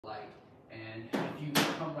And if you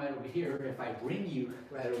come right over here, if I bring you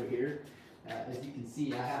right over here, as you can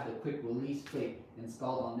see, I have the quick release plate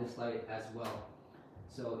installed on this light as well.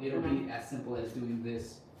 So it'll be as simple as doing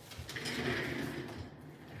this.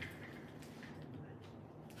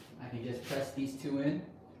 I can just press these two in,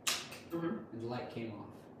 and the light came off.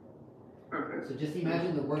 Perfect. So just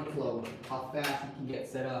imagine the workflow, how fast you can get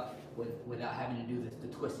set up without having to do the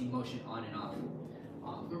twisting motion on and off.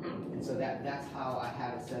 And so that's how I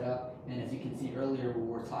have it set up. And as you can see earlier, when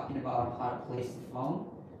we were talking about how to place the phone,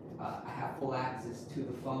 I have full access to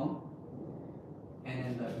the phone. And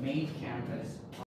then the main cameras